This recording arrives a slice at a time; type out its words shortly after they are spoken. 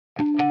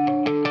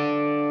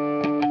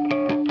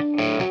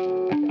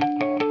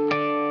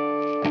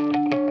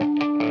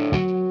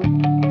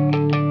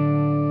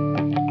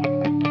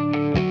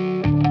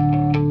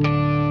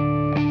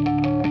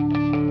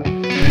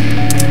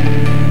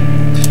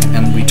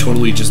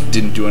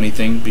didn't do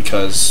anything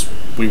because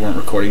we weren't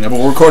recording now, but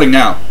we're recording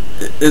now.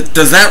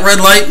 Does that red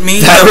light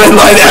mean that red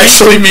light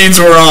actually means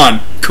we're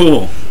on?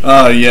 Cool.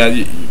 Yeah,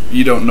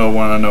 you don't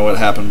want to know what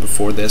happened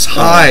before this.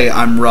 Hi,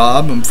 I'm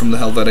Rob. I'm from the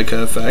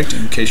Helvetica Effect,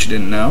 in case you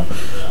didn't know.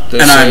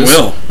 I'm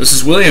Will. This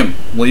is William.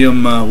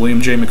 William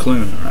J.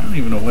 McClune. I don't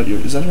even know what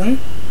is that right?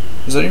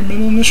 Is that your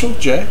middle initial?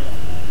 J?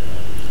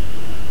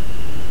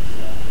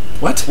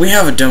 What? We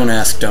have a don't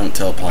ask, don't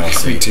tell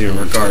policy in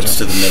regards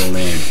to the middle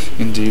name.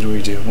 Indeed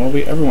we do. Well,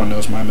 everyone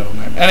knows my middle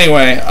name.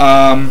 Anyway,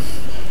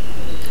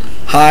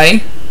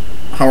 hi.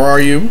 How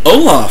are you?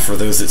 Hola, for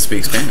those that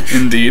speak Spanish.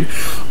 Indeed.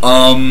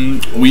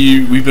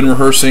 We've been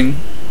rehearsing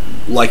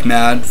like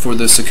mad for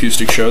this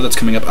acoustic show that's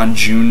coming up on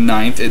June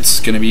 9th. It's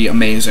going to be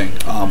amazing.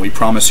 We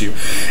promise you.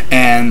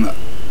 And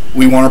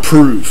we want to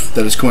prove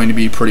that it's going to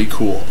be pretty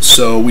cool.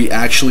 So we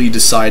actually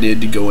decided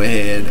to go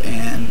ahead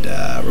and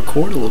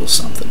record a little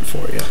something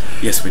for you.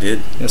 Yes, we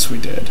did. Yes, we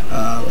did.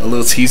 A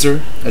little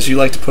teaser, as you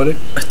like to put it.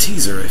 A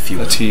teaser, if you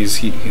will. A tease.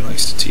 He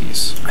likes to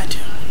tease. I do.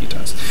 He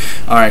does.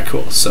 All right,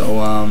 cool.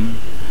 So,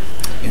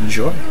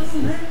 enjoy.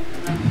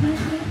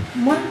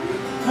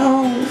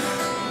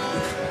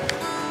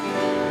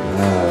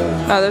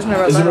 Oh, there's no red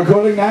light. Is it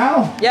recording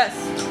now? Yes.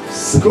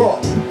 Cool.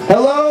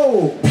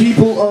 Hello,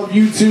 people of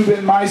YouTube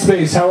and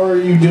MySpace. How are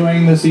you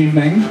doing this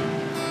evening?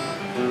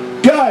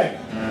 Good.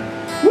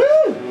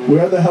 Woo!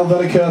 We're the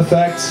Helvetica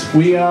Effect.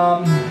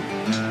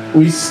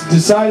 We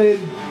decided,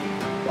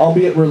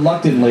 albeit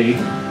reluctantly,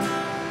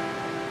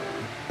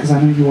 because I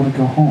know you want to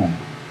go home,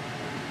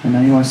 and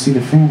now you want to see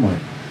the family.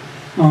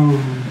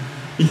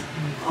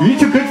 Are you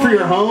too good for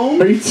your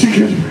home? Are you too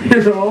good for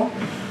your home?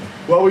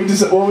 Well, we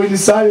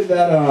decided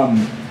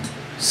that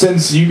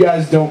since you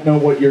guys don't know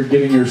what you're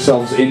getting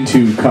yourselves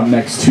into come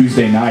next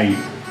Tuesday night,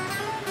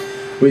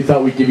 we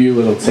thought we'd give you a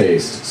little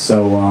taste.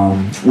 So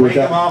break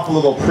them off a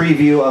little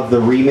preview of the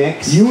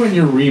remix. You and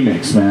your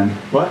remix, man.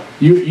 What?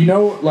 You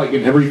know, like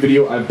in every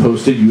video I've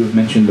posted, you have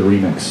mentioned the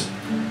remix.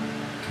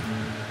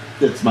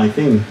 That's my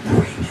thing.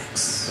 The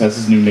remix. That's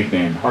his new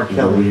nickname. R. The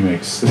Kelly.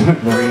 remix. The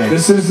remix.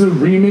 This is the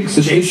remix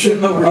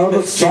edition the of a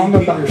remix, song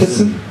J. about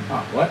Peterson. pissing.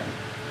 Oh, what?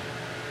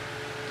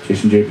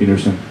 Jason J.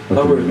 Peterson. With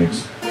the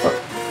remix.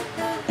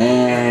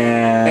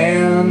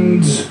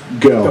 And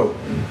go.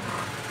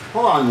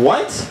 Hold on,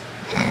 what?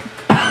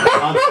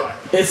 I'm sorry.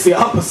 It's the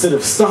opposite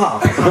of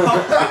stop.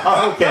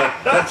 Oh, okay,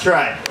 that's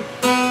right.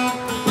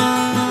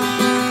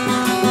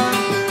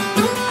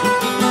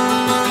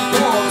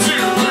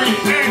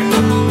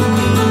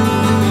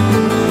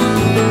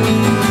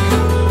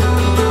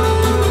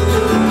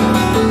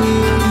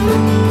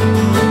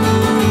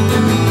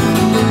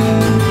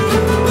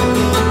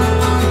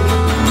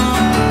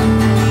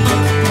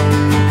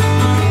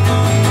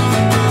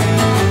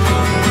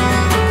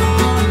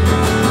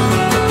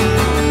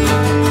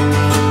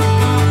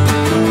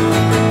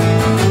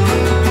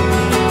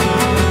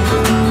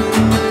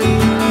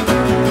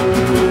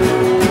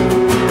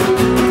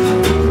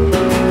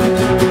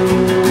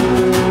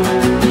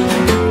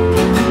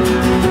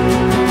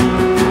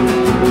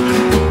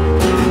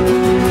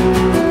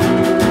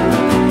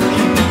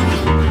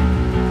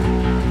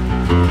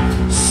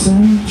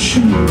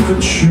 Searching for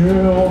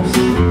truth,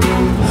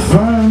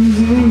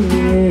 finding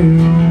you.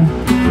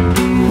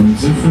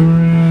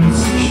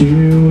 Difference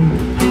cute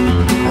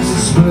as I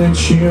split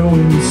you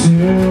in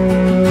two.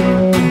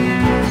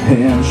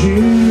 And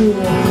you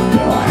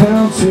know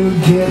how to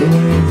get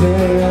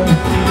within,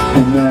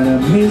 and that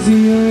I'm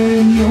easier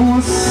in your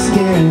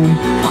skin.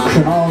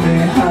 Crawl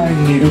behind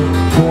you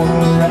for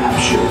the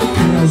rapture,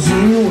 'cause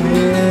you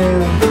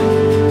will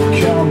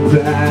come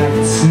back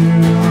to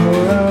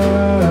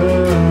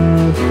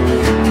earth.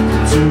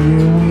 Do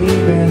you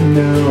even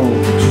know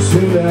just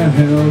who the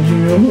hell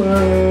you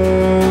are?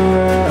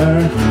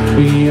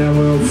 Yeah, I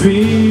will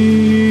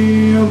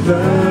feel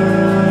the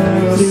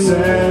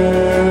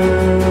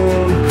sound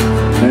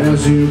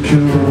as you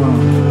come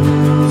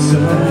to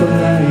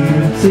lay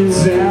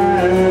down.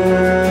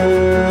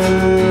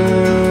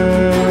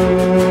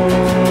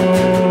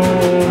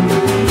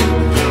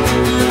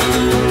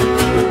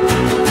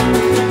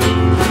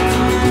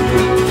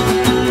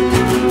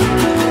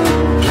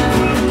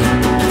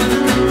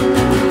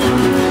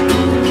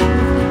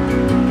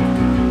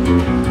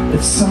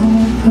 It's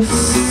all the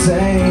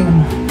same.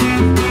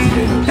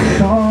 Get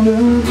caught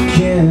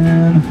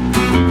again.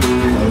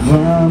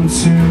 I'm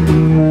to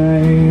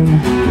blame,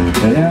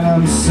 and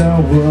I'm so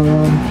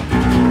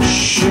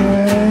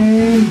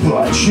ashamed.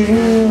 But you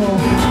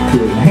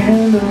could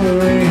handle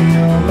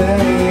real me.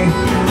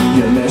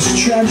 You're less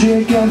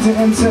tragic and to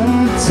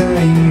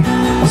entertain.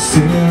 I'll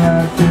see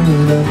right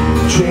through the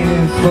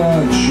jaded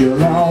fudge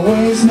you'll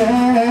always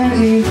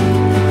need.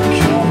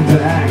 Come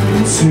back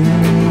to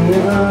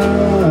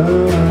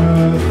earth.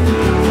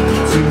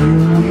 Do you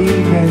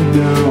even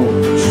know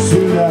just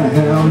who the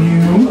hell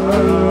you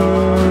are?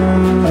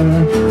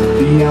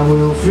 I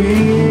will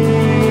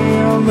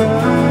feel the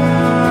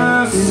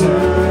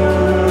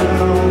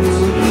sound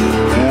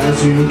as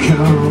you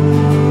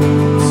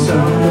come so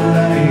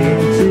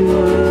late to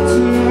earth.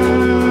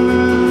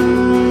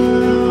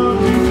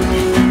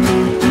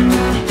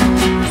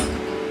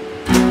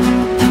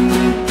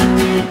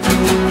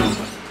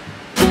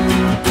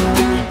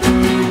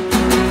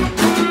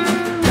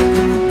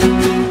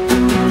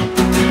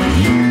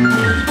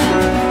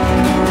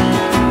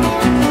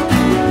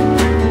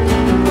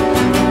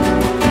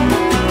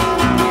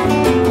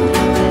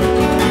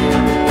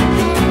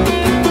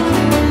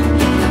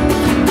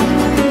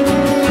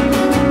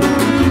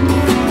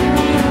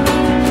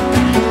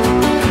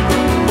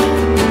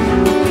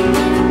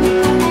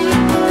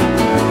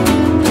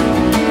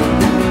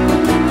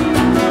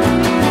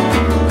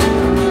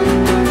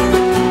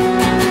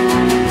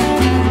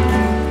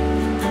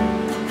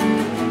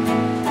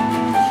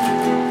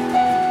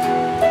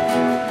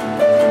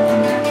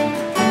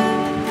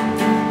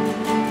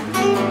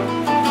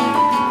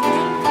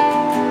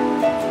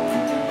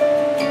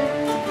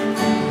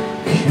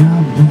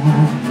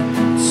 back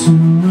to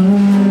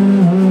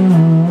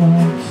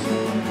us.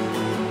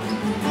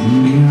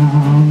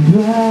 Come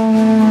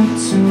back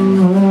to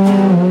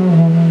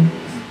us.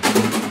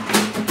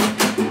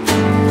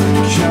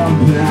 Come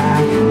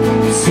back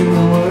to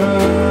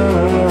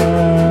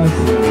earth.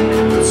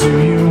 Do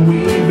you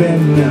even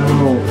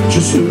know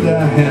just who the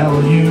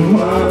hell you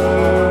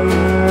are?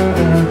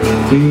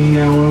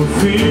 Yeah, we'll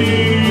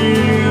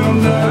feel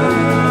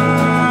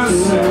the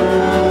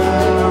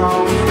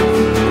sound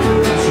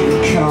as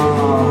you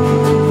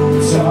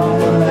come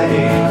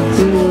tumbling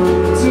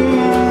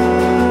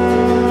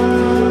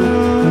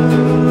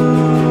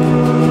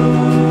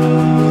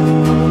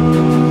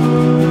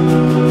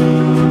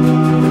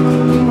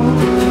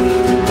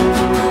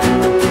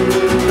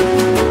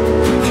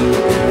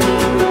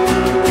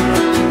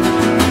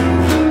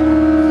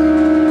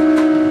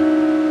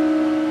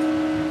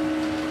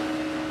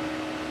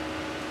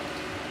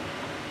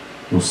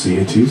We'll see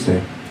you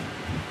Tuesday.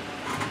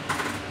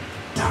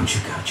 Don't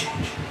you go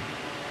change.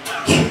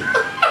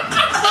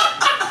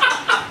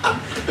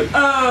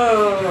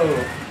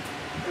 Oh.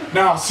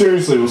 No,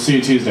 seriously, we'll see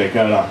you Tuesday.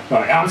 Cut it off. All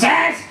right, I'm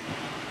serious.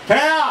 Cut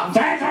it off. I'm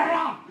serious.